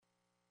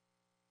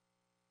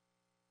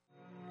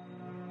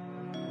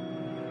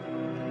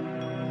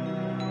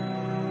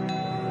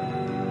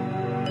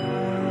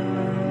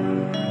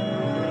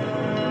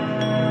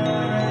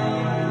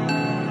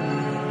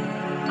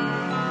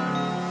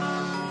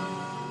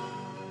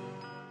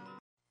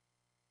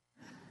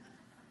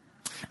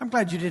I'm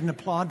glad you didn't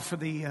applaud for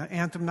the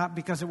anthem, not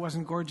because it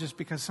wasn't gorgeous,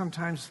 because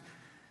sometimes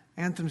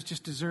anthems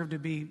just deserve to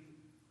be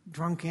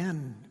drunk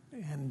in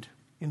and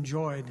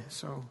enjoyed.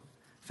 So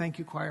thank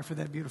you, choir, for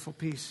that beautiful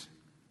piece.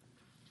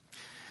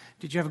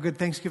 Did you have a good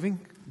Thanksgiving?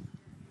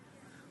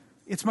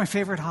 It's my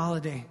favorite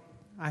holiday.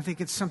 I think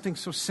it's something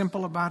so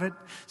simple about it,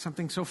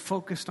 something so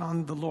focused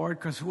on the Lord,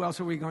 because who else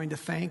are we going to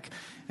thank?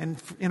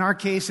 And in our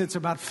case, it's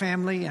about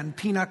family and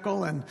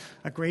pinochle and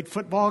a great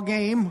football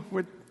game,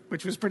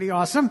 which was pretty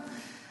awesome.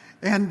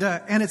 And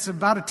it's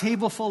about a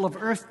table full of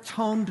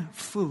earth-toned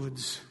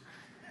foods.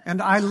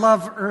 And I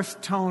love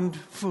earth-toned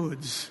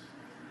foods.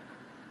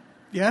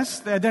 Yes,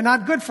 they're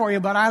not good for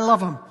you, but I love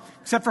them.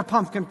 Except for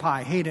pumpkin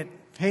pie. Hate it.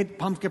 Hate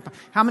pumpkin pie.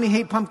 How many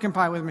hate pumpkin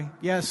pie with me?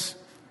 Yes.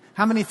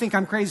 How many think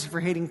I'm crazy for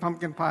hating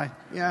pumpkin pie?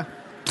 Yeah.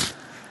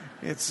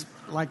 It's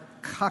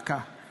like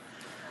caca.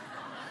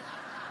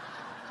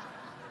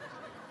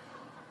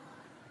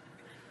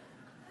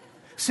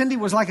 Cindy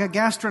was like a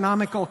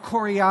gastronomical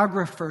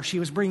choreographer. She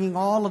was bringing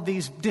all of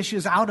these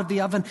dishes out of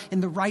the oven in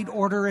the right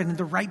order and in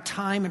the right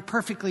time and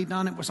perfectly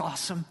done. It was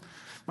awesome.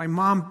 My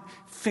mom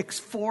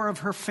fixed 4 of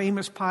her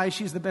famous pies.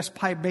 She's the best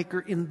pie baker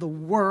in the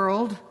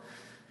world.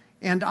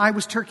 And I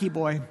was turkey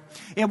boy.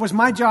 It was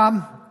my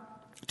job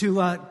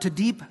to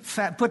deep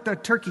fat,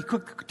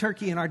 cook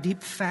turkey in our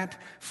deep fat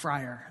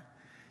fryer.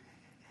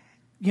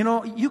 You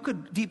know, you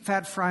could deep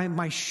fat fry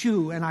my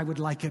shoe and I would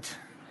like it.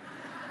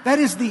 That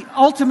is the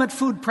ultimate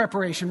food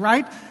preparation,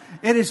 right?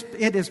 It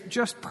is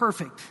just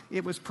perfect.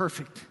 It was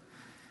perfect.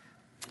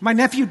 My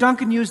nephew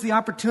Duncan used the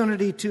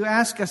opportunity to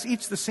ask us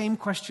each the same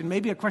question,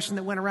 maybe a question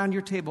that went around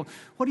your table.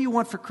 What do you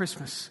want for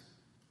Christmas?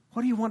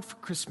 What do you want for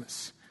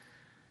Christmas?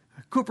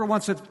 Cooper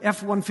wants an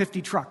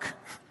F-150 truck.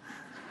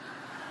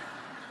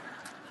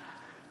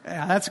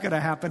 Yeah, that's going to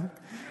happen.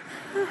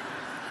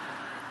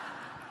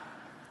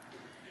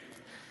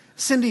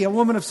 Cindy, a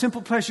woman of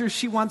simple pleasures,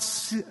 she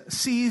wants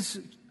C's,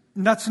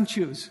 nuts, and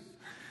chews.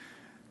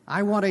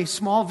 I want a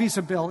small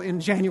Visa bill in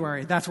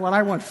January. That's what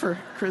I want for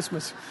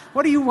Christmas.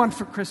 What do you want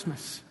for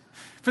Christmas?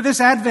 For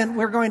this Advent,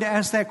 we're going to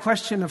ask that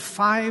question of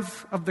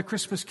 5 of the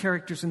Christmas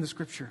characters in the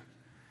Scripture.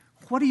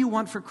 What do you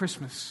want for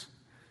Christmas?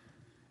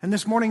 And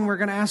this morning, we're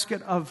going to ask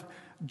it of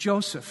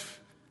Joseph.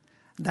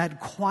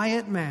 That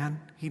quiet man,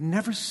 he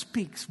never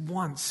speaks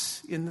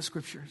once in the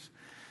Scriptures,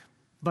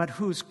 but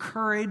whose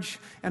courage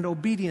and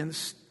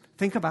obedience,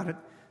 think about it,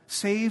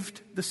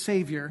 saved the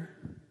Savior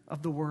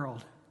of the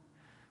world.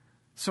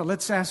 So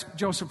let's ask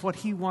Joseph what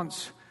he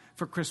wants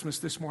for Christmas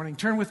this morning.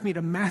 Turn with me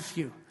to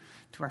Matthew,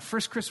 to our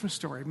first Christmas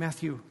story,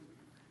 Matthew.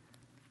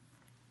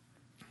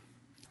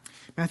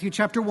 Matthew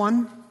chapter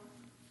 1,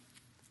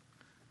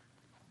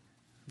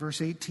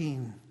 verse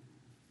 18.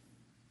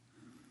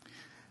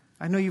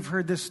 I know you've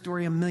heard this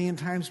story a million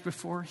times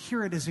before.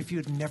 Hear it as if you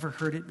had never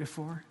heard it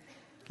before.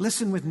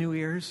 Listen with new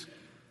ears.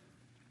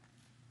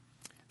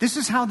 This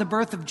is how the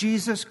birth of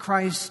Jesus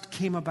Christ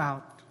came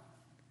about.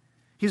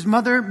 His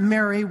mother,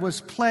 Mary, was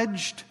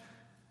pledged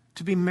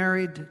to be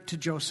married to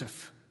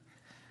Joseph.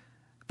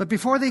 But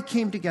before they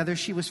came together,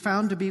 she was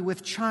found to be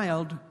with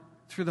child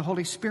through the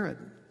Holy Spirit.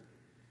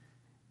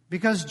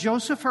 Because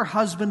Joseph, her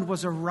husband,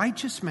 was a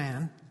righteous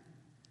man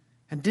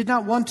and did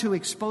not want to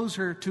expose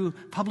her to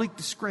public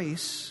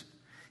disgrace,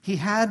 he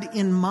had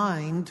in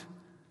mind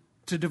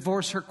to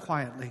divorce her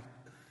quietly.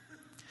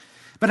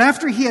 But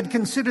after he had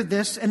considered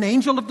this, an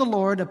angel of the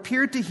Lord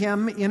appeared to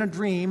him in a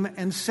dream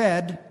and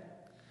said,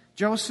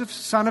 Joseph,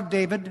 son of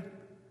David,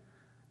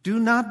 do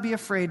not be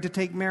afraid to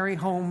take Mary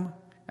home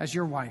as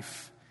your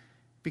wife,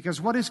 because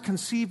what is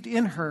conceived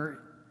in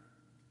her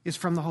is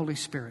from the Holy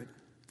Spirit.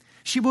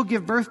 She will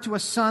give birth to a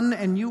son,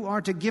 and you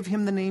are to give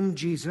him the name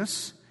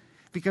Jesus,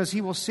 because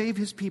he will save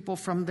his people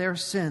from their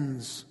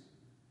sins.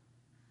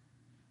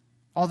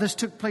 All this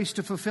took place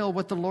to fulfill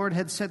what the Lord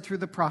had said through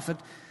the prophet.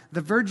 The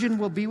virgin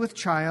will be with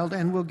child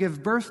and will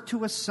give birth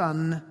to a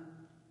son,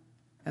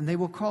 and they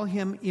will call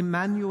him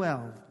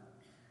Emmanuel,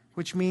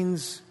 which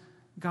means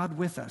God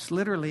with us.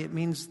 Literally, it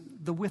means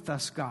the with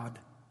us God.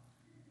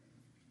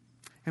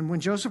 And when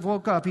Joseph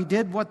woke up, he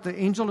did what the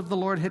angel of the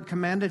Lord had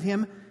commanded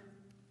him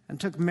and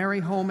took Mary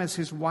home as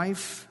his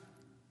wife.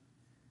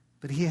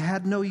 But he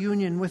had no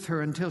union with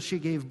her until she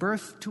gave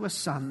birth to a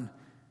son,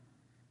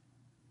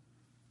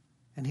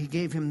 and he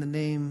gave him the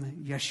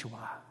name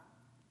Yeshua.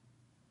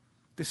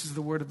 This is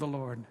the word of the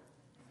Lord.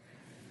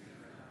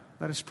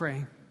 Let us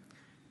pray.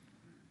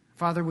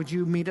 Father, would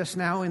you meet us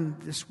now in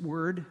this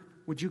word?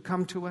 Would you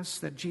come to us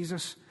that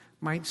Jesus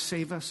might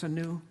save us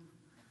anew?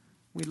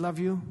 We love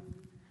you.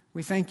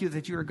 We thank you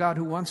that you're a God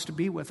who wants to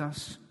be with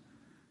us,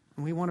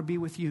 and we want to be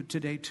with you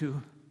today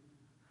too.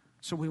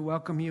 So we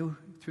welcome you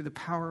through the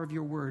power of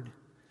your word.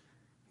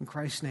 In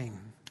Christ's name,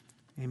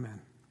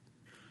 amen.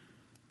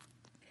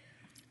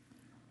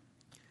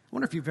 I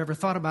wonder if you've ever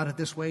thought about it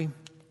this way.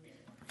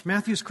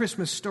 Matthew's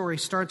Christmas story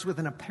starts with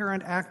an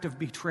apparent act of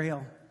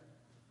betrayal.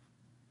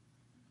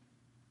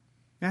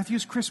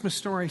 Matthew's Christmas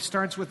story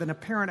starts with an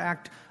apparent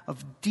act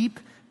of deep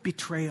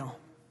betrayal.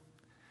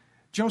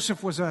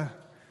 Joseph was a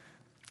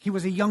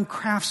young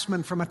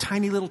craftsman from a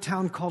tiny little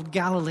town called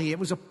Galilee. It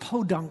was a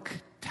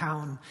podunk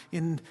town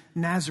in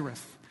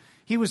Nazareth.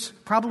 He was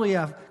probably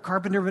a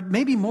carpenter, but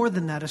maybe more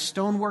than that, a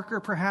stone worker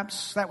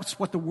perhaps. That's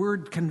what the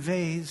word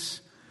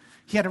conveys.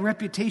 He had a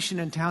reputation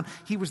in town.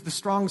 He was the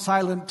strong,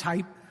 silent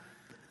type.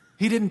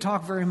 He didn't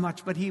talk very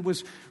much, but he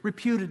was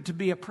reputed to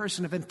be a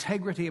person of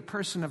integrity, a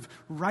person of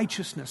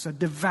righteousness, a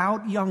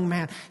devout young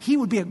man. He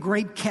would be a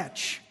great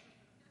catch.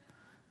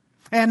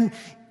 And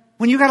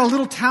when you got a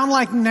little town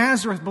like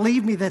Nazareth,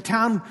 believe me, the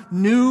town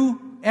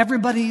knew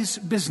everybody's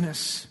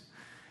business.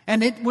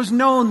 And it was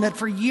known that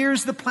for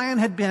years the plan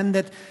had been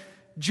that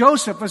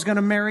Joseph was going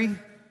to marry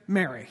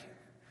Mary.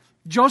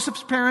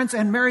 Joseph's parents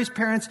and Mary's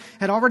parents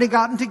had already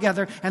gotten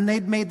together and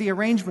they'd made the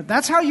arrangement.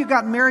 That's how you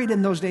got married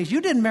in those days.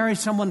 You didn't marry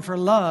someone for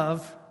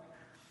love.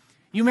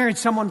 You married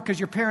someone because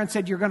your parents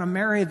said you're going to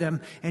marry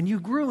them, and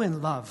you grew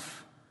in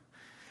love.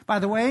 By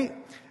the way,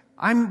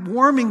 I'm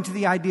warming to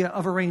the idea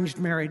of arranged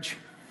marriage.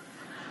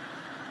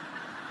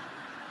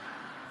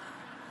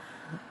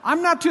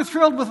 I'm not too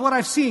thrilled with what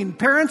I've seen.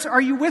 Parents,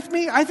 are you with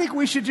me? I think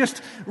we should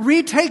just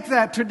retake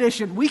that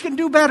tradition. We can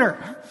do better.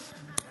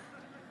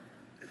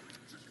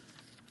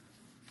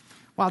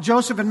 While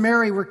Joseph and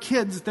Mary were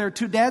kids, their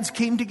two dads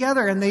came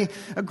together and they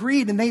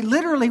agreed, and they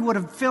literally would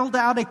have filled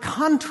out a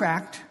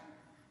contract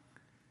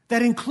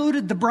that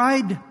included the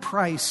bride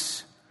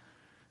price,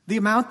 the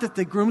amount that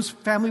the groom's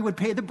family would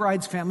pay the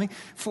bride's family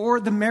for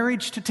the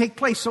marriage to take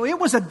place. So it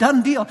was a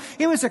done deal.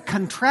 It was a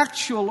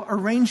contractual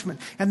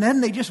arrangement. And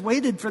then they just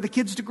waited for the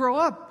kids to grow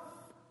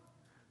up.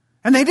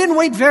 And they didn't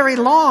wait very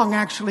long,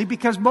 actually,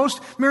 because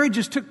most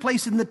marriages took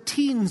place in the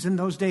teens in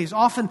those days.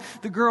 Often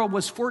the girl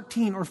was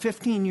 14 or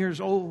 15 years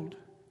old.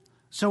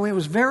 So it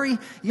was very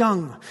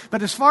young.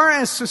 But as far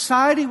as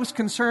society was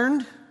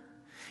concerned,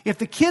 if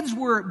the kids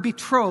were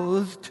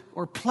betrothed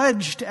or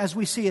pledged, as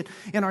we see it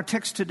in our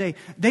text today,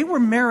 they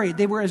were married.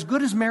 They were as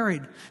good as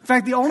married. In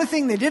fact, the only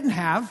thing they didn't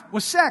have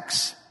was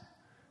sex.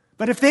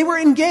 But if they were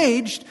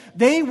engaged,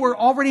 they were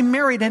already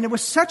married, and it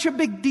was such a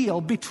big deal.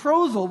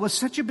 Betrothal was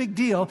such a big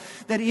deal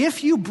that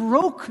if you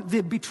broke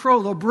the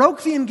betrothal,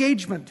 broke the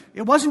engagement,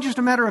 it wasn't just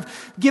a matter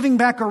of giving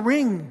back a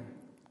ring.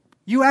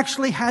 You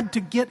actually had to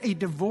get a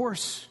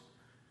divorce.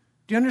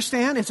 Do you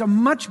understand? It's a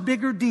much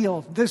bigger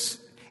deal, this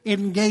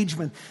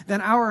engagement,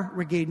 than our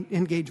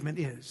engagement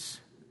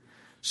is.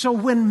 So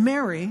when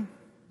Mary,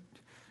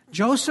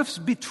 Joseph's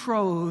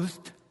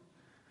betrothed,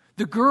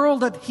 the girl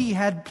that he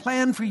had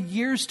planned for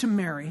years to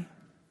marry,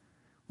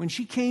 when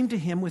she came to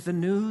him with the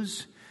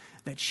news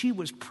that she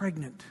was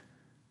pregnant,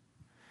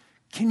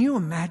 can you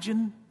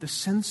imagine the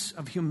sense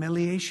of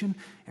humiliation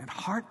and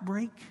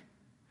heartbreak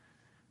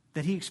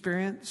that he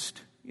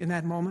experienced in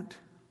that moment?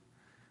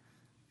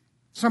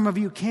 Some of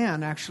you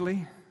can,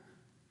 actually.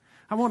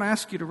 I won't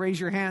ask you to raise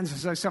your hands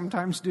as I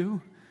sometimes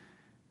do,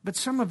 but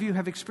some of you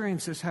have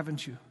experienced this,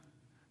 haven't you?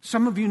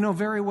 Some of you know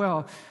very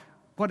well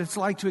what it's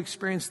like to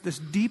experience this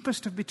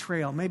deepest of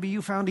betrayal. Maybe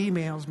you found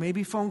emails,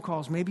 maybe phone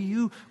calls, maybe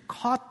you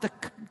caught the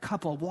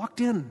couple, walked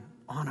in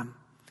on them.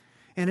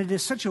 And it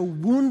is such a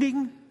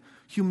wounding,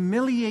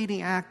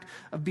 humiliating act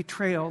of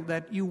betrayal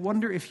that you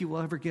wonder if you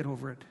will ever get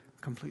over it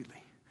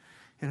completely.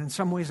 And in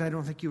some ways, I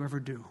don't think you ever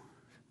do.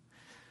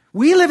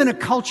 We live in a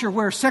culture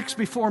where sex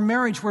before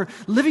marriage, where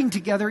living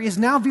together is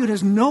now viewed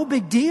as no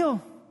big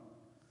deal.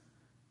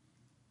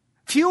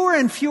 Fewer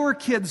and fewer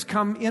kids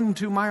come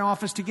into my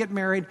office to get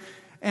married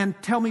and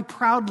tell me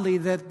proudly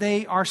that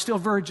they are still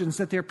virgins,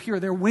 that they're pure.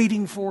 They're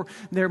waiting for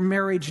their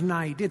marriage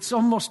night. It's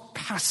almost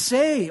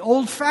passé,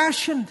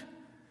 old-fashioned.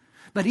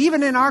 But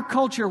even in our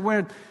culture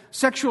where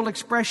sexual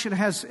expression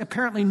has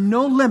apparently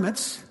no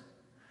limits,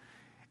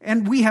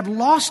 and we have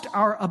lost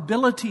our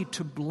ability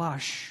to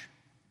blush,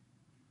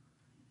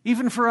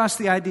 even for us,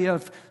 the idea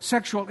of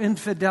sexual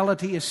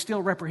infidelity is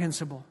still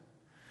reprehensible.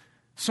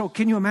 So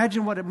can you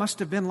imagine what it must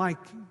have been like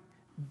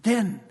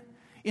then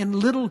in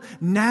little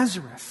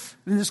Nazareth,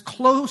 in this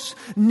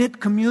close-knit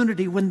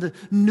community, when the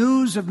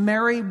news of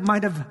Mary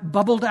might have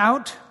bubbled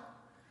out?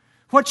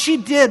 What she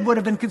did would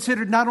have been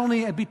considered not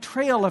only a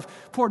betrayal of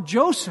poor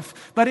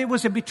Joseph, but it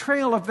was a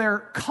betrayal of their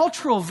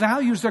cultural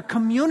values, their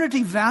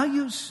community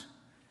values,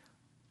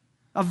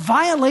 a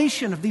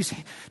violation of these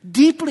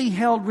deeply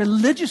held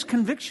religious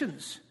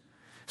convictions.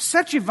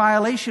 Such a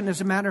violation,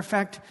 as a matter of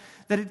fact,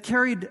 that it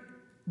carried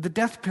the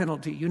death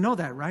penalty. You know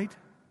that, right?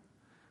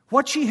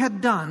 What she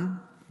had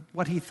done,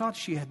 what he thought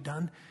she had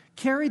done,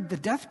 carried the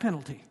death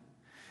penalty.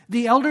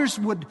 The elders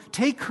would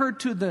take her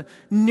to the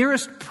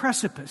nearest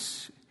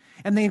precipice,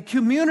 and the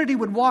community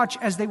would watch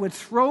as they would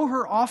throw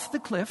her off the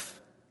cliff,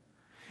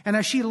 and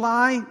as she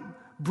lay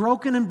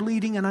broken and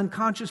bleeding and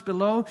unconscious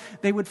below,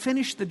 they would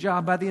finish the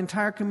job by the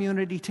entire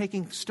community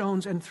taking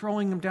stones and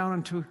throwing them down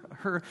onto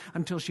her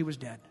until she was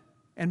dead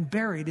and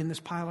buried in this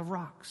pile of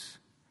rocks.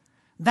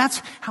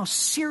 That's how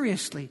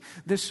seriously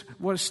this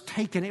was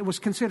taken. It was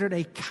considered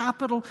a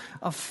capital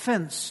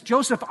offense.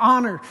 Joseph's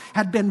honor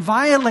had been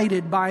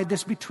violated by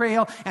this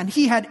betrayal, and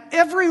he had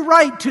every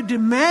right to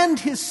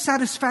demand his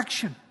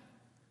satisfaction.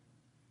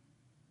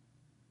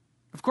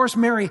 Of course,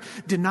 Mary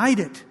denied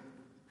it.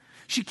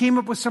 She came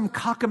up with some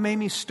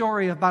cockamamie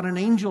story about an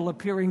angel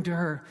appearing to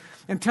her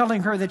and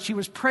telling her that she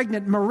was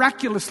pregnant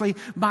miraculously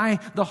by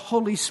the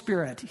Holy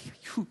Spirit.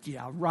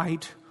 Yeah,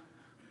 right.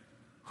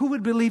 Who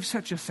would believe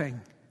such a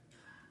thing?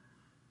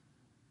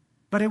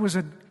 But it was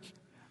an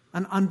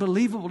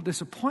unbelievable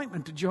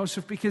disappointment to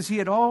Joseph because he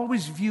had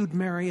always viewed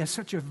Mary as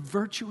such a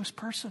virtuous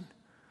person,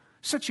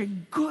 such a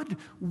good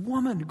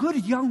woman,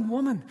 good young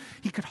woman.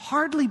 He could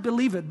hardly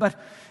believe it, but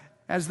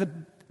as the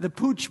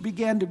pooch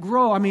began to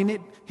grow,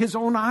 his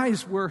own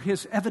eyes were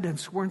his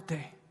evidence, weren't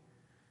they?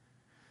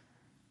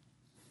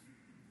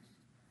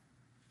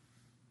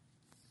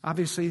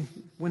 Obviously,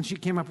 when she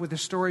came up with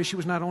this story, she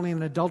was not only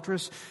an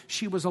adulteress,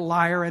 she was a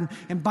liar,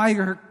 and by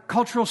her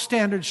cultural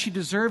standards, she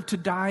deserved to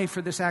die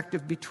for this act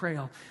of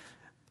betrayal.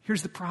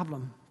 Here's the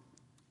problem.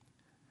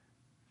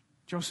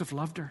 Joseph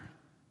loved her.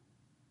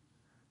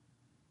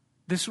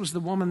 This was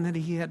the woman that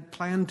he had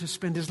planned to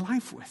spend his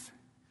life with.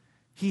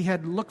 He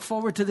had looked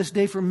forward to this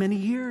day for many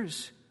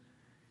years.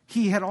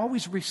 He had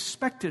always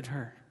respected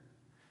her.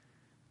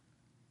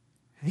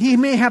 He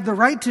may have the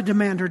right to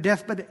demand her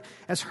death, but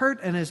as hurt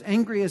and as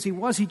angry as he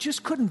was, he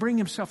just couldn't bring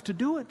himself to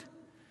do it.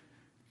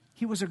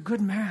 He was a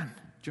good man,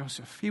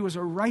 Joseph. He was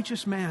a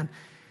righteous man.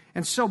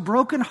 And so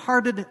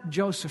broken-hearted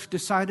Joseph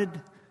decided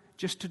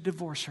just to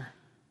divorce her.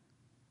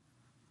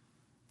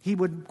 He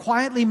would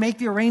quietly make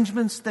the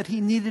arrangements that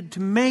he needed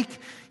to make.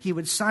 He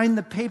would sign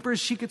the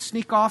papers. She could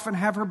sneak off and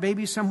have her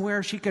baby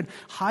somewhere. She could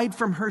hide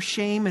from her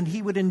shame, and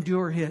he would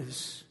endure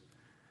his.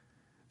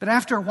 But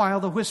after a while,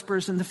 the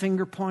whispers and the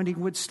finger pointing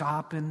would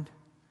stop, and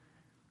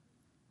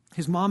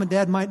his mom and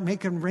dad might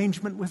make an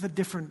arrangement with a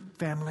different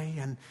family,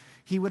 and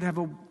he would have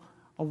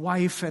a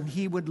wife, and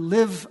he would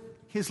live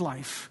his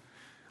life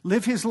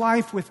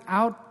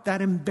without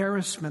that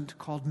embarrassment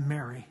called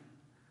Mary.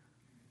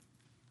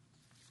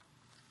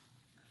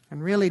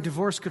 And really,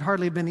 divorce could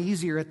hardly have been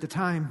easier at the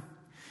time.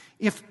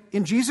 If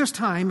in Jesus'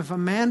 time, if a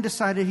man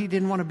decided he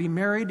didn't want to be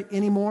married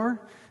anymore,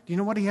 do you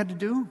know what he had to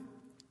do?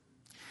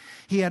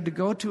 He had to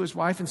go to his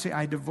wife and say,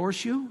 I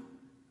divorce you,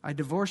 I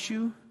divorce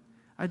you,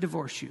 I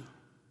divorce you.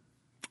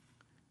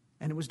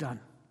 And it was done.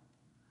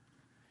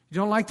 You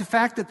don't like the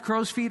fact that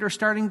crow's feet are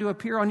starting to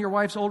appear on your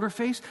wife's older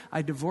face?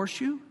 I divorce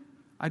you,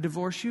 I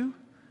divorce you,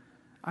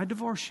 I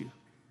divorce you.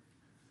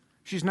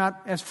 She's not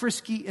as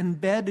frisky in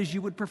bed as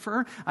you would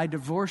prefer. I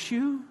divorce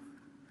you,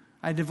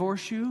 I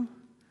divorce you,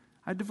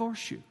 I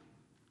divorce you.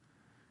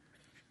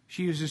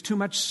 She uses too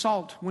much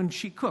salt when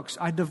she cooks.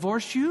 I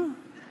divorce you,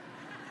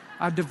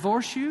 I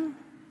divorce you,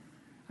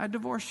 I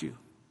divorce you.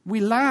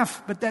 We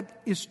laugh, but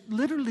that is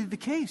literally the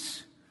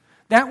case.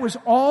 That was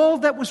all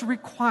that was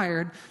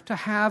required to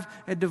have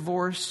a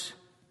divorce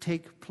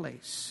take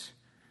place.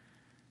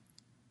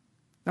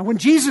 Now, when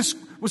Jesus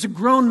was a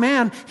grown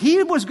man,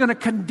 he was going to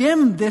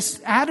condemn this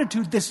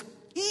attitude, this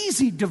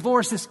easy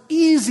divorce, this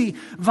easy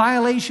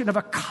violation of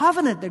a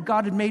covenant that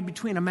God had made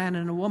between a man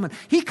and a woman.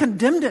 He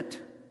condemned it.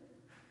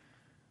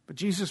 But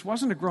Jesus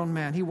wasn't a grown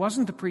man. He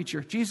wasn't the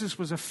preacher. Jesus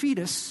was a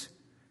fetus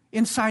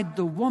inside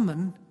the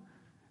woman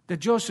that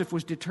Joseph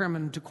was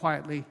determined to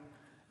quietly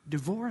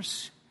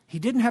divorce. He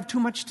didn't have too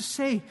much to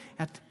say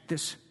at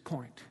this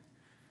point.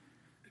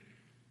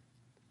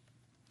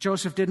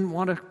 Joseph didn't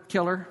want to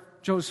kill her.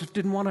 Joseph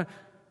didn't want to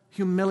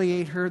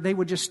humiliate her. They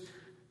would just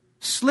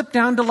slip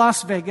down to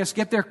Las Vegas,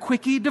 get their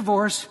quickie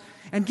divorce,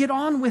 and get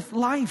on with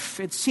life.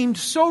 It seemed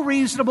so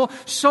reasonable,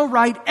 so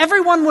right.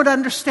 Everyone would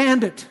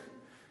understand it.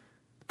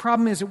 The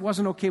problem is, it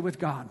wasn't okay with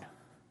God.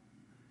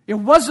 It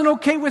wasn't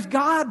okay with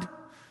God.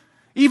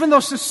 Even though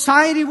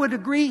society would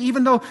agree,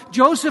 even though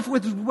Joseph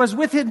was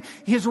within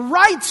his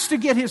rights to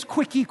get his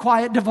quickie,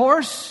 quiet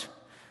divorce,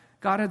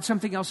 God had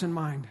something else in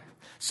mind.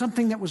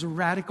 Something that was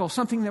radical,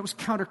 something that was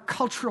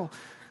countercultural,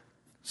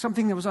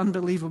 something that was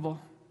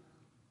unbelievable.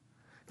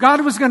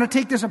 God was going to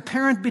take this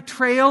apparent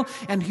betrayal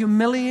and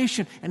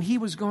humiliation, and he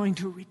was going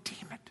to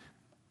redeem it.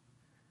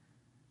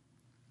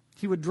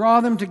 He would draw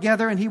them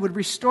together, and he would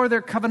restore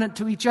their covenant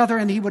to each other,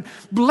 and he would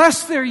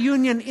bless their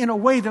union in a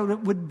way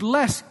that would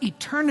bless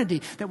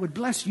eternity, that would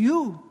bless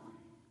you.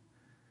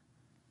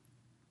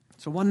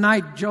 So one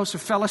night,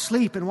 Joseph fell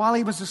asleep, and while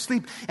he was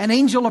asleep, an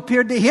angel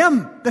appeared to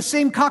him, the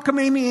same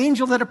cockamamie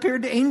angel that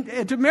appeared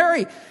to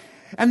Mary.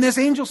 And this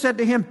angel said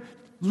to him,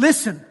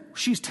 listen,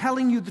 she's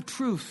telling you the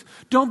truth.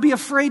 Don't be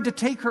afraid to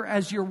take her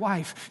as your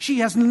wife. She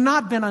has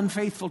not been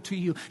unfaithful to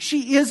you.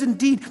 She is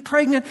indeed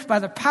pregnant by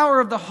the power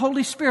of the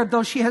Holy Spirit,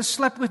 though she has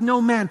slept with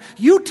no man.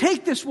 You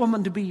take this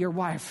woman to be your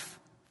wife.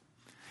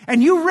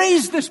 And you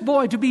raise this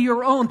boy to be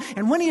your own.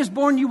 And when he is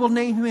born, you will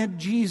name him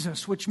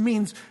Jesus, which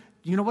means,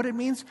 you know what it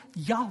means?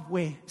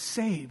 Yahweh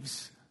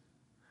saves.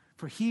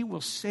 For he will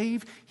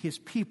save his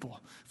people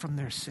from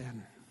their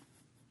sin.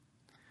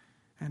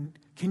 And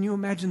can you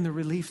imagine the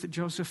relief that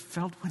Joseph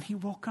felt when he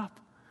woke up?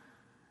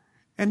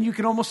 And you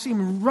can almost see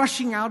him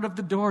rushing out of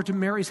the door to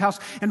Mary's house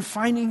and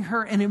finding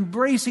her and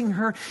embracing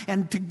her.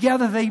 And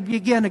together they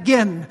begin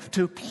again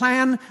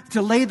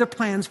to lay their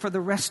plans for the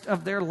rest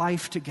of their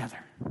life together.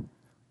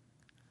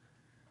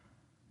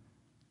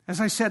 As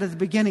I said at the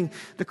beginning,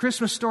 the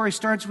Christmas story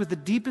starts with the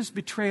deepest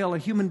betrayal a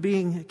human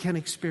being can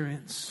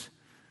experience.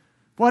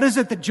 What is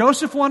it that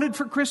Joseph wanted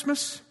for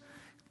Christmas?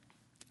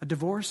 A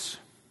divorce.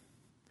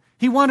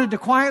 He wanted to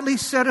quietly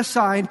set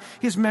aside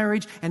his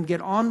marriage and get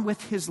on with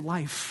his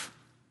life.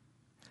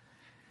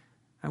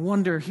 I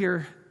wonder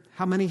here,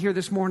 how many here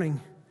this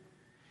morning,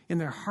 in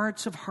their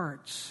hearts of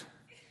hearts,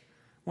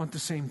 want the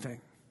same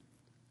thing.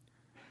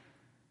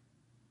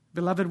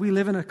 Beloved, we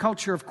live in a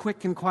culture of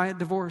quick and quiet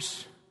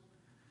divorce.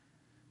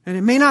 And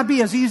it may not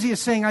be as easy as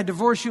saying, I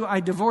divorce you,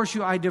 I divorce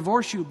you, I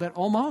divorce you, but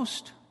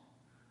almost.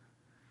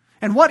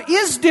 And what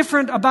is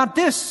different about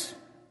this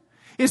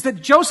is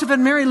that Joseph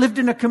and Mary lived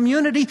in a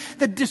community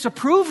that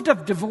disapproved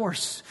of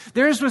divorce.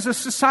 Theirs was a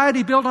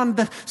society built on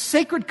the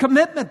sacred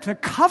commitment, a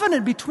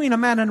covenant between a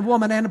man and a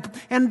woman,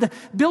 and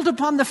built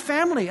upon the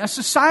family, a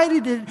society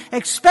that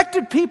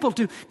expected people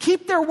to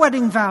keep their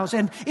wedding vows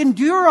and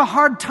endure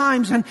hard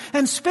times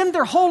and spend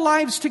their whole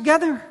lives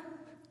together.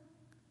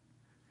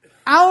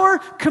 Our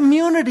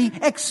community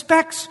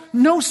expects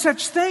no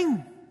such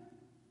thing.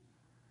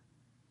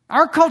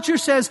 Our culture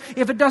says,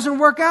 if it doesn't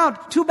work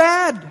out, too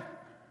bad.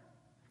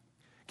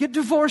 Get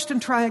divorced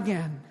and try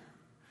again.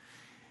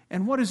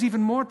 And what is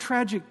even more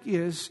tragic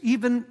is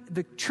even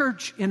the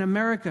church in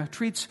America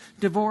treats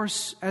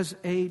divorce as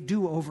a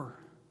do-over.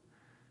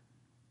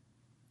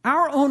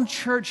 Our own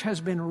church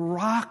has been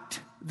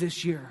rocked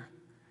this year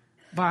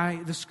by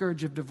the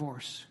scourge of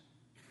divorce.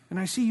 And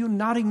I see you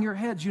nodding your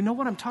heads. You know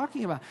what I'm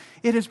talking about.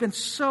 It has been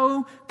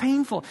so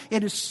painful.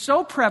 It is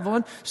so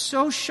prevalent,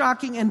 so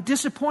shocking and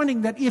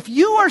disappointing that if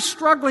you are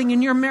struggling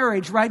in your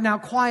marriage right now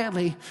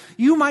quietly,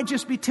 you might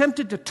just be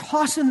tempted to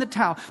toss in the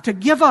towel, to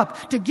give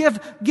up, to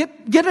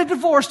get a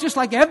divorce just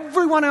like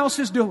everyone else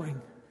is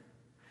doing.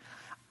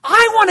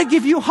 I want to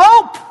give you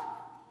hope.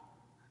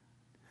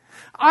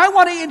 I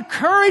want to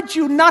encourage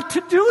you not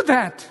to do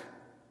that.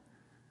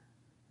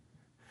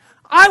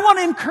 I want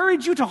to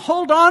encourage you to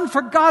hold on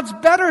for God's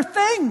better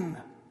thing.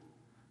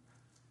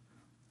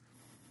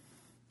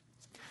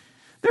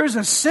 There's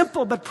a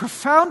simple but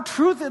profound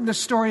truth in the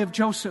story of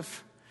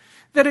Joseph,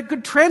 that it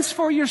could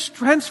transform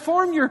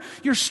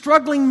your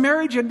struggling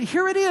marriage. And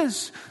here it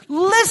is.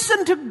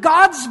 Listen to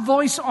God's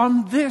voice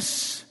on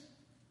this,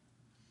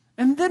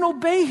 and then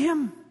obey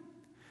Him.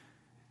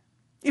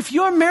 If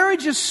your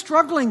marriage is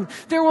struggling,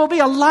 there will be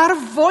a lot of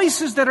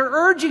voices that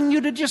are urging you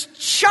to just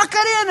chuck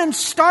it in and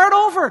start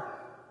over.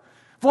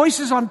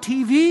 Voices on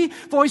TV,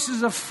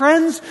 voices of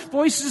friends,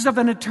 voices of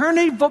an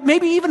attorney,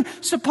 maybe even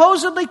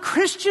supposedly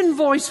Christian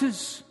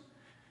voices.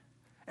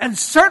 And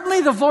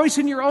certainly the voice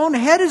in your own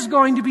head is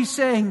going to be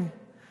saying,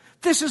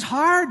 this is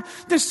hard,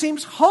 this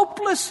seems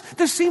hopeless,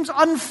 this seems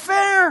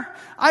unfair,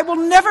 I will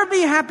never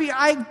be happy,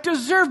 I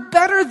deserve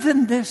better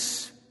than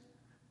this.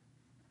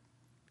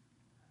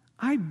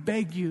 I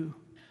beg you,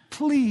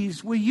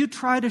 please, will you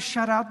try to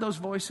shut out those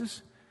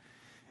voices?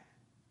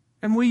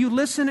 And will you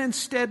listen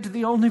instead to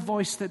the only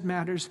voice that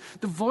matters?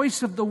 The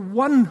voice of the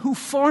one who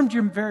formed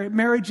your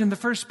marriage in the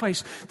first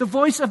place. The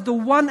voice of the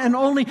one and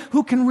only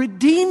who can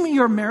redeem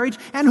your marriage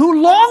and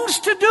who longs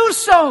to do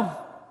so.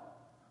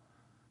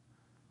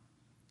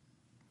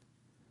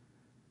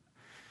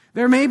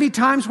 There may be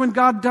times when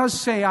God does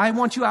say, I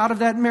want you out of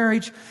that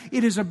marriage.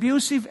 It is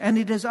abusive and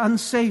it is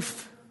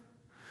unsafe.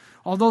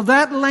 Although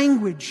that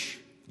language,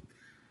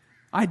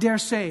 I dare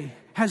say,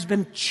 has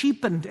been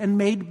cheapened and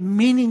made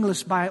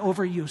meaningless by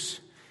overuse.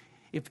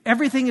 If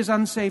everything is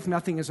unsafe,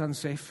 nothing is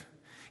unsafe.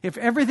 If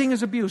everything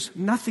is abuse,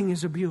 nothing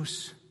is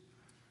abuse.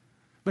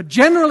 But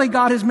generally,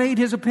 God has made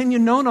His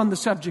opinion known on the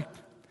subject.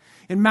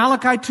 In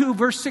Malachi 2,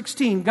 verse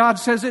 16, God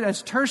says it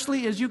as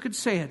tersely as you could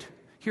say it.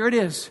 Here it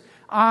is.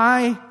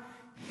 I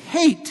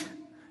hate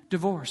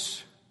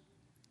divorce.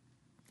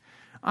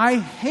 I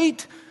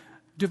hate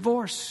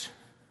divorce.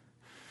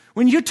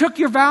 When you took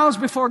your vows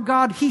before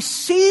God, He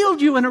sealed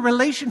you in a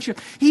relationship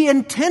He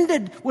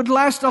intended would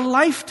last a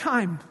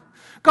lifetime.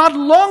 God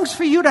longs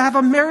for you to have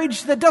a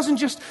marriage that doesn't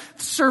just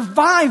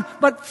survive,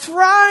 but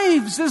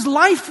thrives, is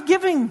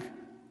life-giving.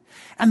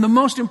 And the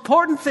most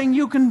important thing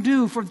you can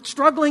do for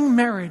struggling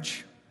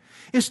marriage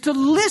is to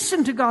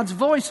listen to God's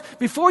voice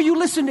before you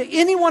listen to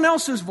anyone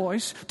else's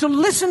voice, to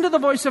listen to the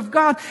voice of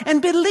God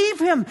and believe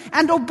Him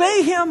and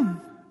obey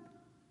Him.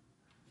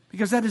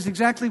 Because that is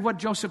exactly what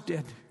Joseph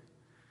did.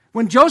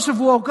 When Joseph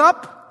woke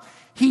up,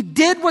 he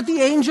did what the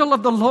angel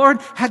of the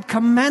Lord had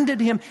commanded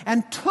him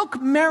and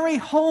took Mary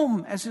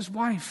home as his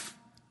wife.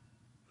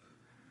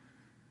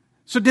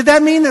 So did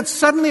that mean that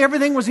suddenly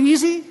everything was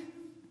easy?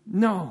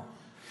 No.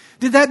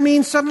 Did that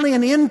mean suddenly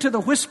an end to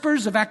the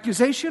whispers of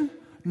accusation?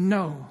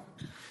 No.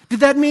 Did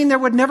that mean there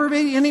would never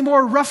be any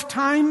more rough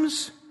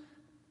times?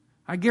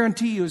 I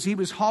guarantee you, as he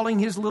was hauling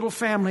his little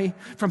family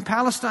from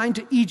Palestine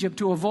to Egypt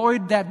to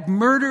avoid that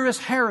murderous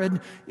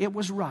Herod, it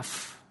was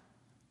rough.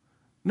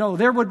 No,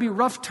 there would be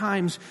rough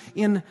times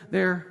in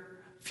their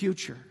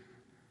future.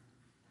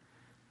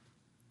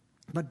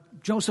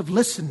 But Joseph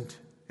listened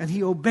and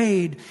he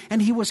obeyed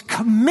and he was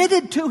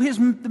committed to his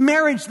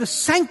marriage, the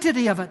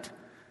sanctity of it.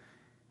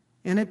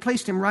 And it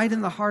placed him right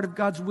in the heart of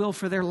God's will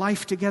for their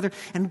life together.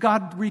 And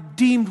God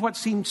redeemed what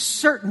seemed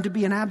certain to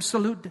be an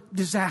absolute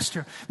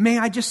disaster. May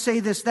I just say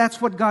this, that's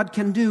what God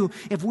can do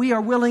if we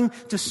are willing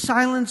to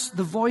silence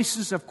the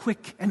voices of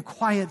quick and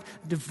quiet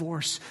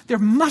divorce. There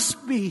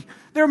must be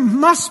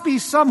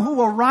some who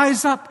will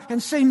rise up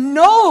and say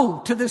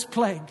no to this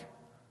plague.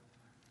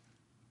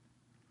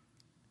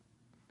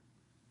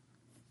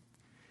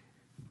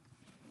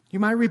 You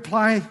might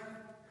reply,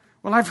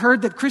 well, I've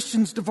heard that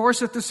Christians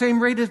divorce at the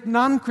same rate as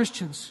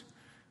non-Christians.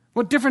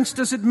 What difference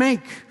does it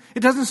make?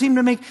 It doesn't seem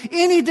to make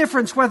any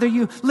difference whether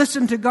you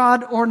listen to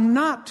God or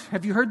not.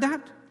 Have you heard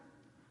that?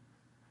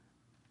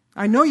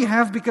 I know you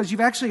have because you've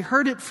actually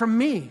heard it from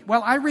me.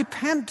 Well, I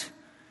repent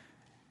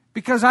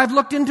because I've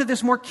looked into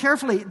this more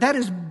carefully. That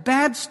is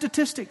bad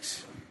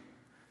statistics.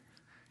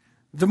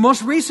 The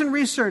most recent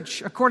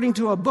research, according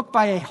to a book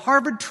by a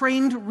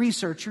Harvard-trained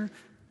researcher,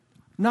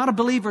 not a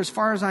believer as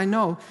far as I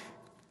know,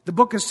 the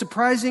book is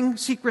Surprising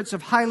Secrets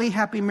of Highly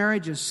Happy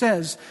Marriages,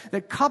 says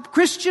that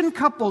Christian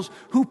couples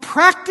who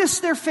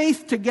practice their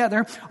faith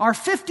together are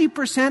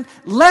 50%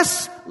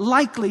 less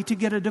likely to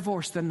get a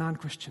divorce than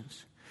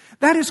non-Christians.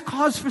 That is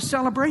cause for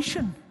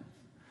celebration.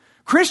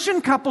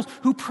 Christian couples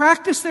who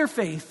practice their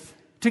faith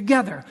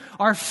together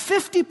are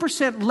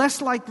 50% less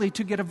likely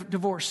to get a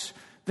divorce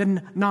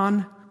than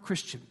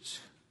non-Christians.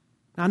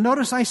 Now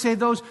notice I say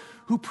those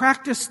who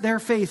practice their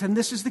faith, and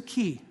this is the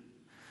key.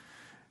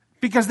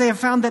 Because they have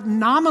found that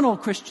nominal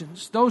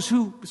Christians, those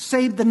who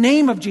say the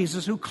name of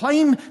Jesus, who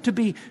claim to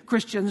be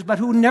Christians, but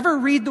who never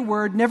read the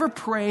Word, never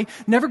pray,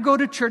 never go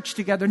to church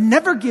together,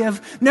 never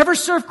give, never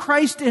serve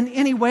Christ in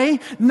any way,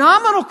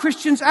 nominal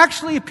Christians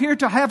actually appear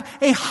to have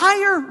a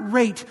higher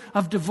rate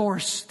of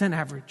divorce than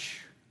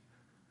average.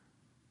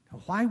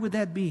 Now, why would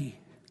that be?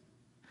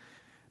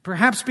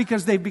 Perhaps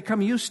because they've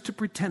become used to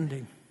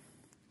pretending.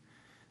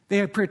 They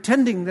are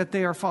pretending that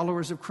they are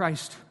followers of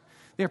Christ.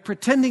 They are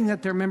pretending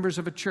that they're members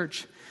of a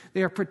church.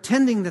 They are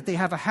pretending that they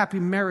have a happy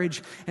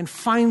marriage, and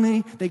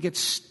finally they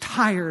get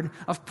tired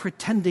of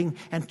pretending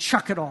and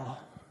chuck it all.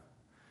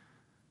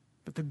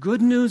 But the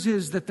good news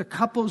is that the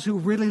couples who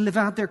really live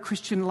out their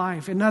Christian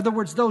life, in other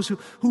words, those who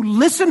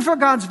listen for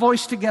God's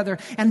voice together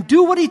and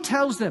do what He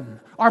tells them,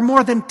 are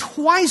more than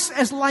twice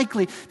as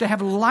likely to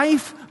have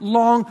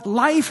lifelong,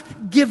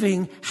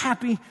 life-giving,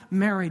 happy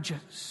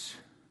marriages.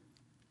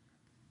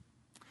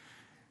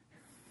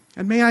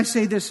 And may I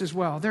say this as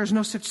well, there's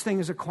no such thing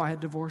as a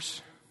quiet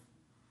divorce.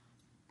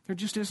 There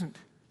just isn't.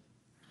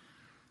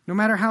 No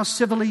matter how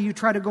civilly you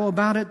try to go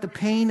about it, the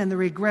pain and the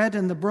regret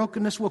and the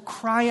brokenness will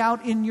cry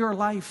out in your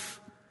life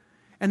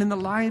and in the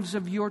lives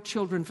of your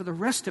children for the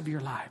rest of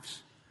your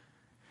lives.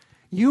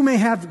 You may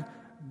have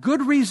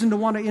good reason to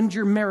want to end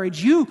your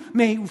marriage. You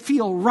may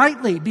feel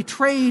rightly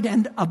betrayed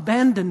and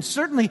abandoned.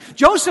 Certainly,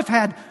 Joseph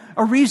had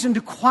a reason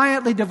to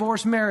quietly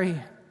divorce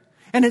Mary.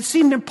 And it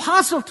seemed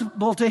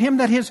impossible to him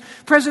that his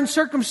present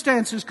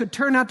circumstances could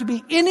turn out to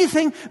be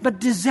anything but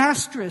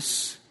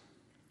disastrous.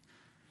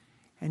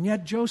 And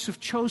yet Joseph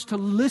chose to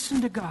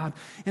listen to God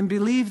and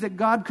believe that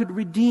God could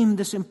redeem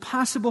this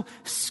impossible,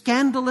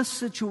 scandalous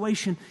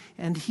situation,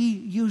 and he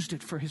used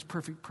it for his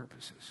perfect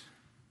purposes.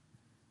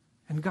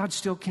 And God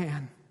still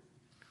can.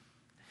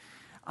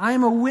 I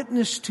am a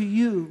witness to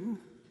you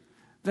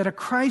that a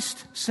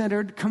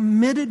Christ-centered,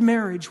 committed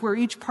marriage where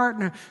each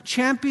partner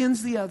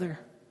champions the other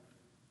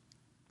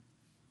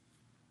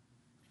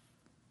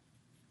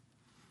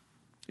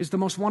is the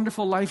most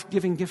wonderful,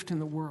 life-giving gift in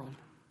the world.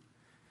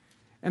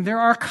 And there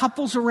are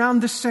couples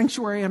around this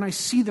sanctuary, and I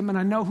see them, and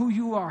I know who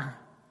you are.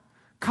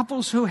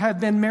 Couples who have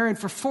been married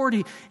for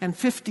 40 and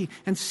 50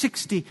 and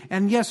 60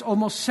 and yes,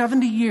 almost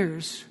 70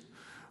 years,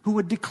 who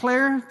would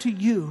declare to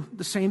you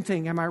the same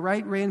thing. Am I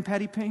right, Ray and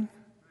Patty Payne?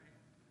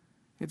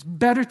 It's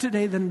better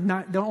today than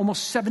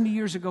almost 70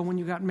 years ago when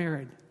you got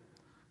married.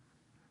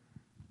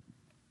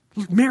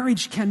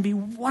 Marriage can be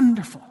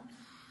wonderful.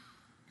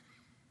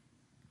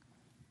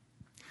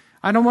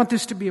 I don't want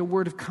this to be a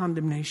word of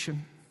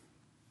condemnation,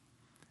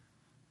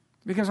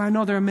 because I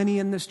know there are many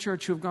in this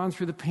church who have gone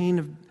through the pain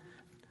of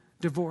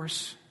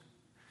divorce.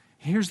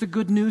 Here's the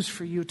good news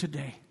for you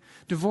today.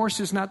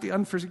 Divorce is not the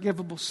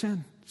unforgivable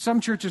sin.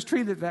 Some churches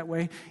treat it that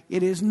way.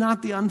 It is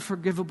not the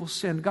unforgivable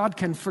sin. God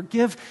can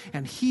forgive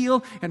and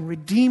heal and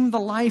redeem the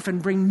life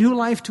and bring new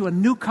life to a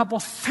new couple.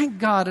 Thank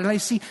God. And I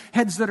see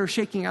heads that are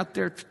shaking out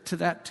there to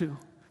that too.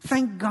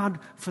 Thank God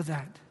for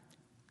that.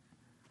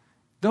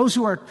 Those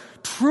who are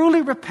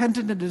truly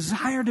repentant and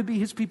desire to be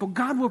His people,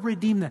 God will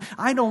redeem them.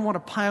 I don't want to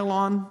pile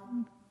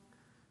on.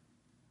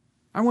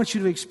 I want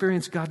you to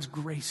experience God's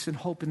grace and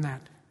hope in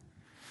that.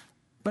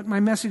 But my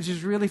message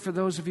is really for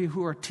those of you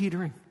who are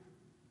teetering.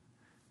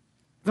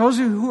 Those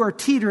who are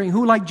teetering,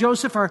 who like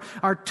Joseph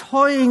are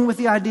toying with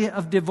the idea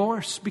of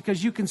divorce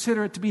because you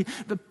consider it to be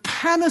the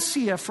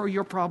panacea for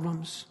your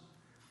problems.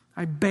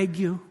 I beg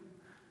you,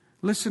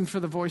 listen for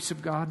the voice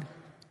of God.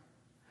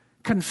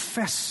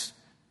 Confess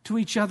to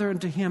each other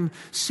and to Him.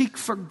 Seek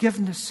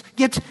forgiveness.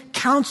 Get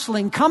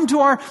counseling. Come to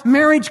our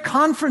marriage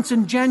conference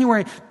in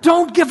January.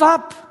 Don't give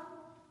up.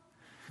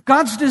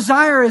 God's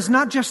desire is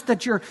not just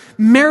that your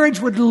marriage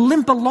would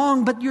limp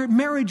along, but your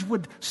marriage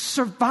would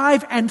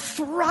survive and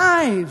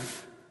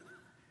thrive.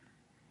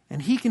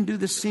 And He can do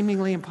this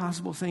seemingly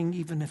impossible thing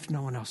even if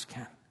no one else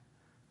can.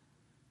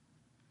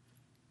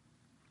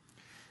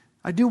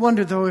 I do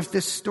wonder, though, if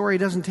this story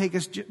doesn't take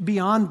us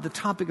beyond the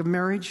topic of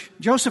marriage.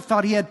 Joseph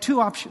thought he had two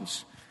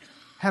options: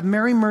 have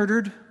Mary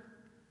murdered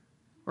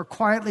or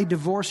quietly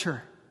divorce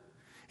her.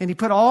 And he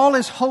put all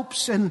his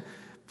hopes and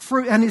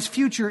his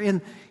future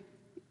in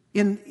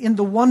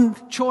the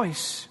one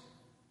choice.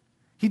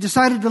 He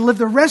decided to live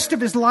the rest of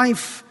his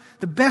life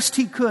the best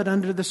he could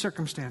under the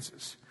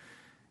circumstances.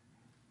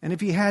 And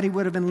if he had, he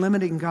would have been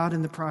limiting God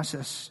in the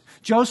process.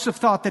 Joseph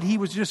thought that he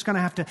was just going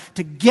to have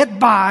to get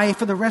by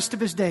for the rest of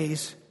his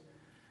days.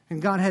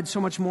 And God had so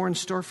much more in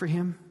store for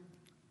him.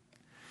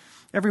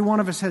 Every one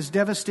of us has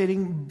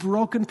devastating,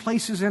 broken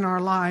places in our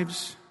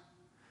lives.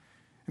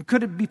 And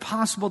could it be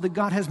possible that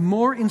God has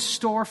more in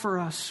store for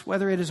us,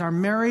 whether it is our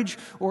marriage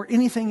or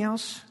anything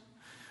else?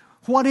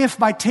 What if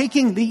by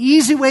taking the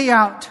easy way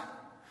out,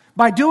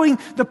 by doing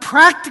the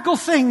practical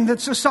thing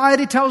that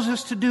society tells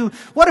us to do,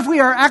 what if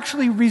we are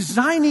actually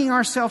resigning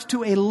ourselves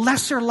to a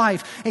lesser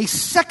life, a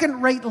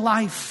second-rate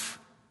life?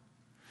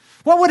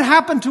 What would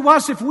happen to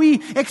us if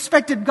we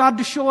expected God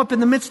to show up in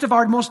the midst of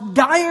our most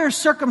dire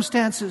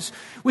circumstances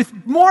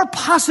with more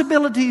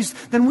possibilities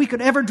than we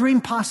could ever dream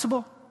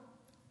possible?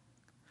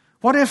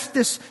 What if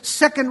this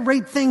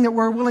second-rate thing that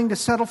we're willing to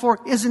settle for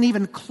isn't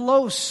even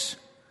close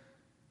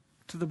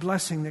to the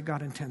blessing that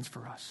God intends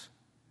for us?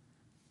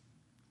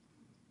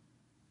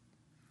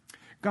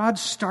 God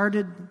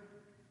started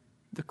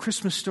the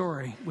Christmas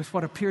story with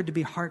what appeared to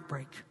be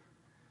heartbreak,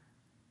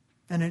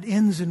 and it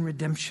ends in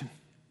redemption.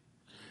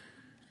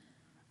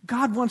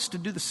 God wants to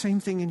do the same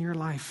thing in your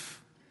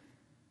life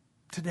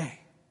today.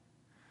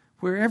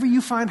 Wherever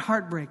you find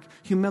heartbreak,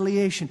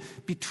 humiliation,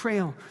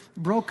 betrayal,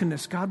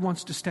 brokenness, God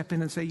wants to step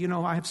in and say,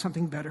 I have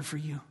something better for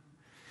you.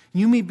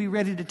 You may be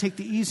ready to take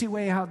the easy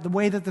way out, the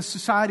way that the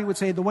society would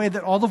say, the way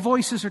that all the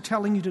voices are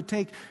telling you to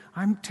take.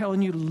 I'm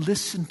telling you,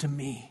 listen to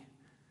me,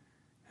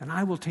 and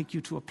I will take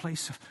you to a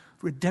place of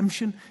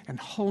redemption and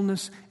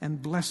wholeness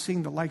and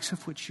blessing, the likes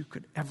of which you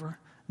could ever,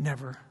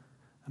 never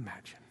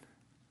imagine.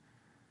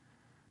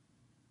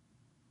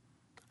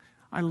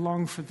 I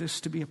long for this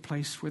to be a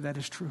place where that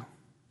is true.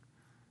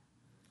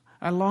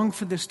 I long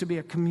for this to be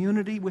a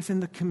community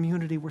within the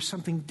community where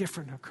something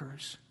different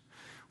occurs,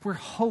 where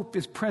hope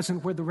is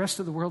present, where the rest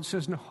of the world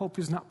says no, hope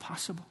is not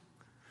possible,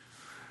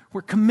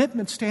 where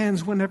commitment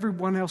stands when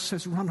everyone else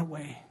says run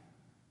away,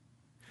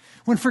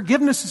 when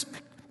forgiveness is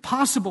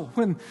possible,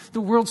 when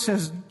the world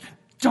says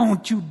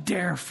don't you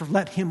dare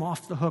let him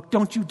off the hook,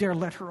 don't you dare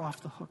let her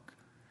off the hook.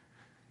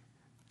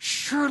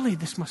 Surely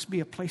this must be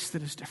a place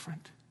that is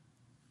different.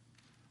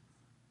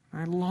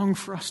 I long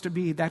for us to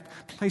be that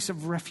place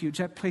of refuge,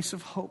 that place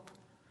of hope.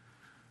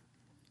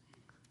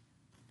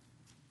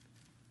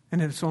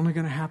 And it's only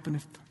going to happen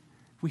if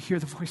we hear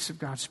the voice of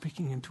God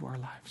speaking into our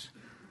lives.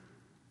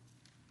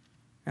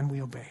 And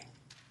we obey.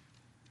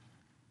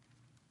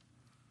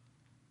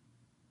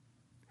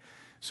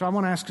 So I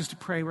want to ask us to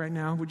pray right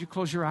now. Would you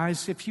close your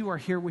eyes? If you are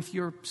here with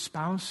your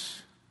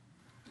spouse,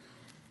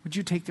 would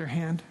you take their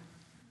hand?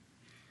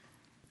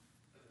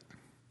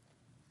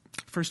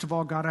 First of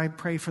all, God, I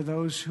pray for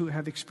those who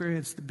have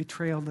experienced the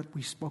betrayal that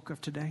we spoke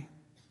of today.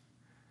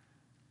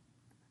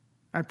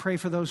 I pray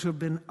for those who have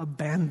been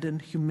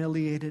abandoned,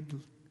 humiliated,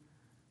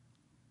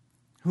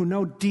 who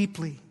know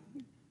deeply,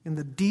 in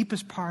the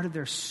deepest part of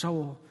their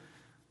soul,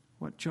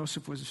 what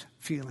Joseph was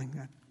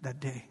feeling that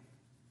day.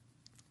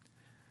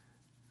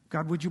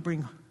 God, would you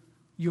bring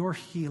your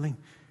healing,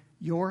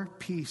 your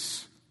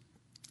peace,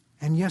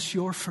 and yes,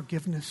 your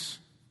forgiveness?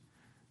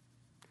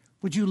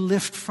 Would you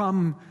lift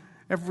from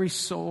every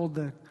soul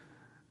the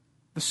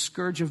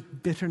scourge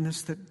of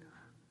bitterness that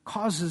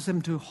causes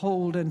them to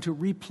hold and to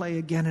replay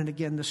again and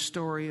again the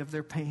story of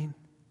their pain?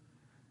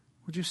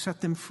 Would you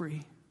set them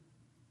free?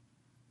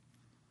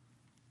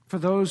 For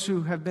those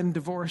who have been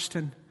divorced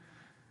and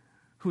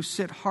who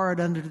sit hard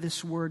under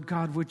this word,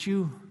 God, would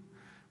you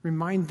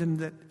remind them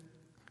that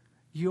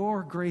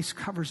your grace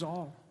covers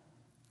all,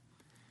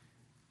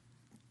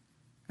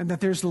 and that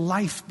there's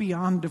life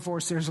beyond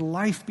divorce, there's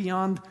life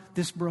beyond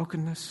this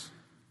brokenness.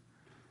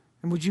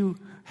 And would you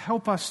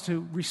help us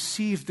to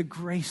receive the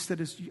grace that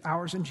is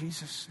ours in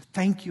Jesus?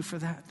 Thank you for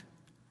that.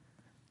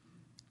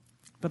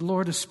 But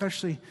Lord,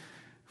 especially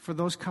for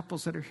those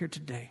couples that are here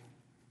today,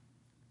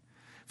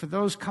 for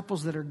those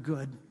couples that are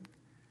good,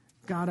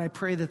 God, I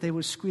pray that they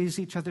would squeeze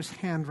each other's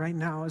hand right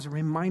now as a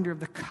reminder of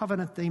the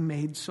covenant they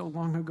made so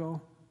long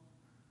ago.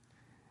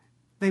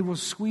 They will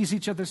squeeze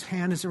each other's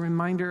hand as a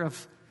reminder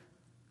of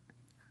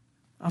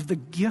the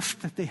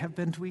gift that they have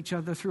been to each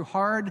other through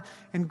hard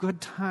and good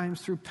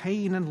times, through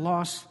pain and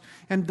loss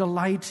and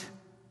delight.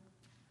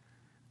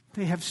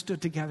 They have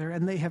stood together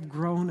and they have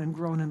grown and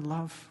grown in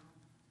love.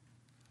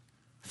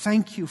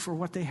 Thank you for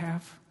what they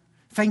have.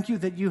 Thank you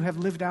that you have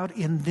lived out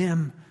in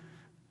them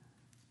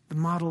the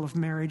model of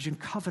marriage and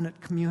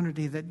covenant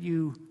community that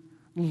you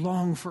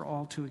long for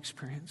all to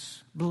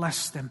experience.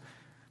 Bless them.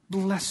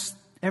 Bless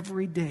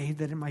every day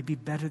that it might be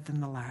better than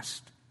the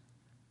last.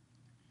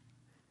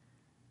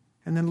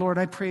 And then, Lord,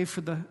 I pray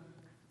for the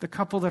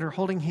couple that are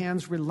holding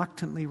hands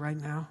reluctantly right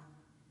now,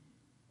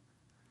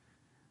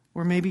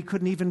 or maybe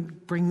couldn't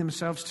even bring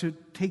themselves to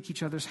take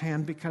each other's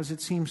hand because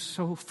it seems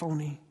so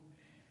phony.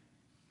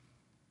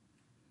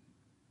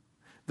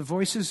 The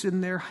voices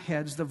in their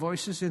heads, the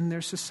voices in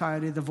their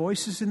society, the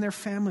voices in their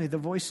family, the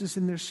voices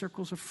in their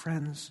circles of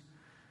friends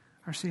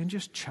are saying,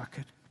 just chuck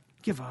it,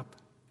 give up,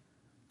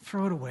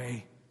 throw it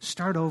away,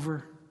 start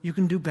over, you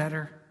can do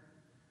better.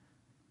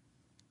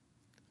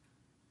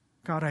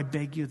 God, I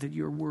beg you that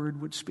your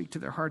word would speak to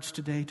their hearts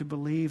today to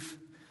believe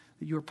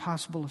that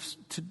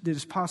it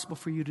is possible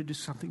for you to do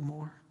something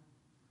more,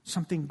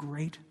 something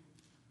great,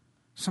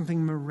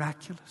 something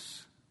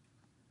miraculous.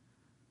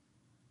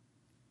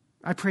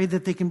 I pray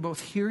that they can both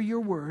hear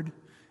your word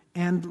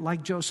and,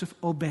 like Joseph,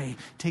 obey.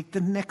 Take the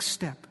next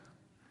step.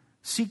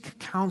 Seek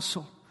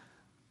counsel.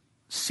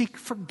 Seek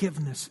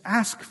forgiveness.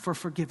 Ask for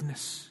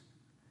forgiveness.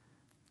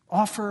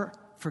 Offer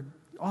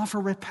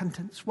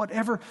repentance.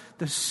 Whatever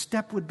the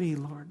step would be,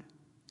 Lord.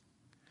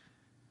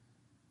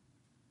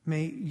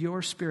 May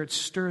your Spirit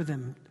stir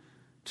them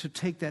to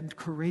take that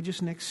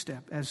courageous next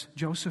step, as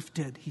Joseph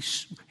did.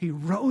 He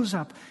rose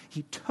up.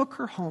 He took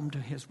her home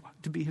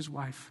to be his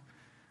wife.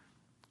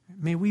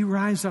 May we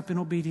rise up in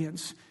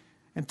obedience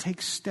and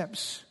take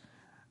steps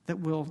that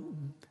will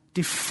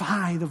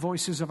defy the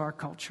voices of our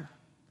culture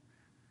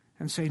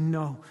and say,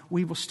 no,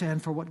 we will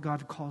stand for what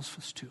God calls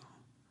us to.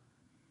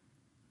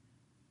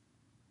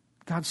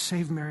 God,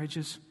 save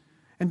marriages.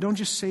 And don't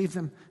just save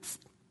them,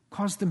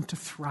 cause them to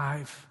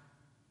thrive.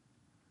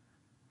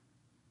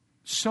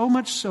 So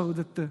much so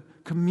that the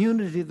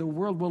community, the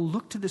world will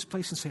look to this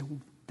place and say,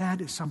 well,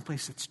 that is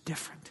someplace that's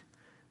different.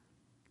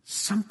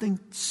 Something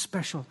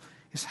special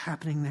is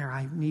happening there.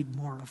 I need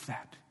more of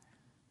that.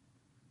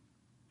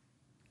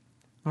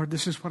 Lord,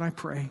 this is what I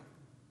pray.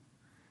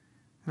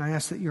 And I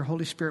ask that your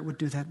Holy Spirit would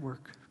do that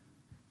work.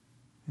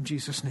 In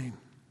Jesus' name,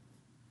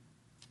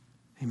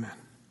 amen.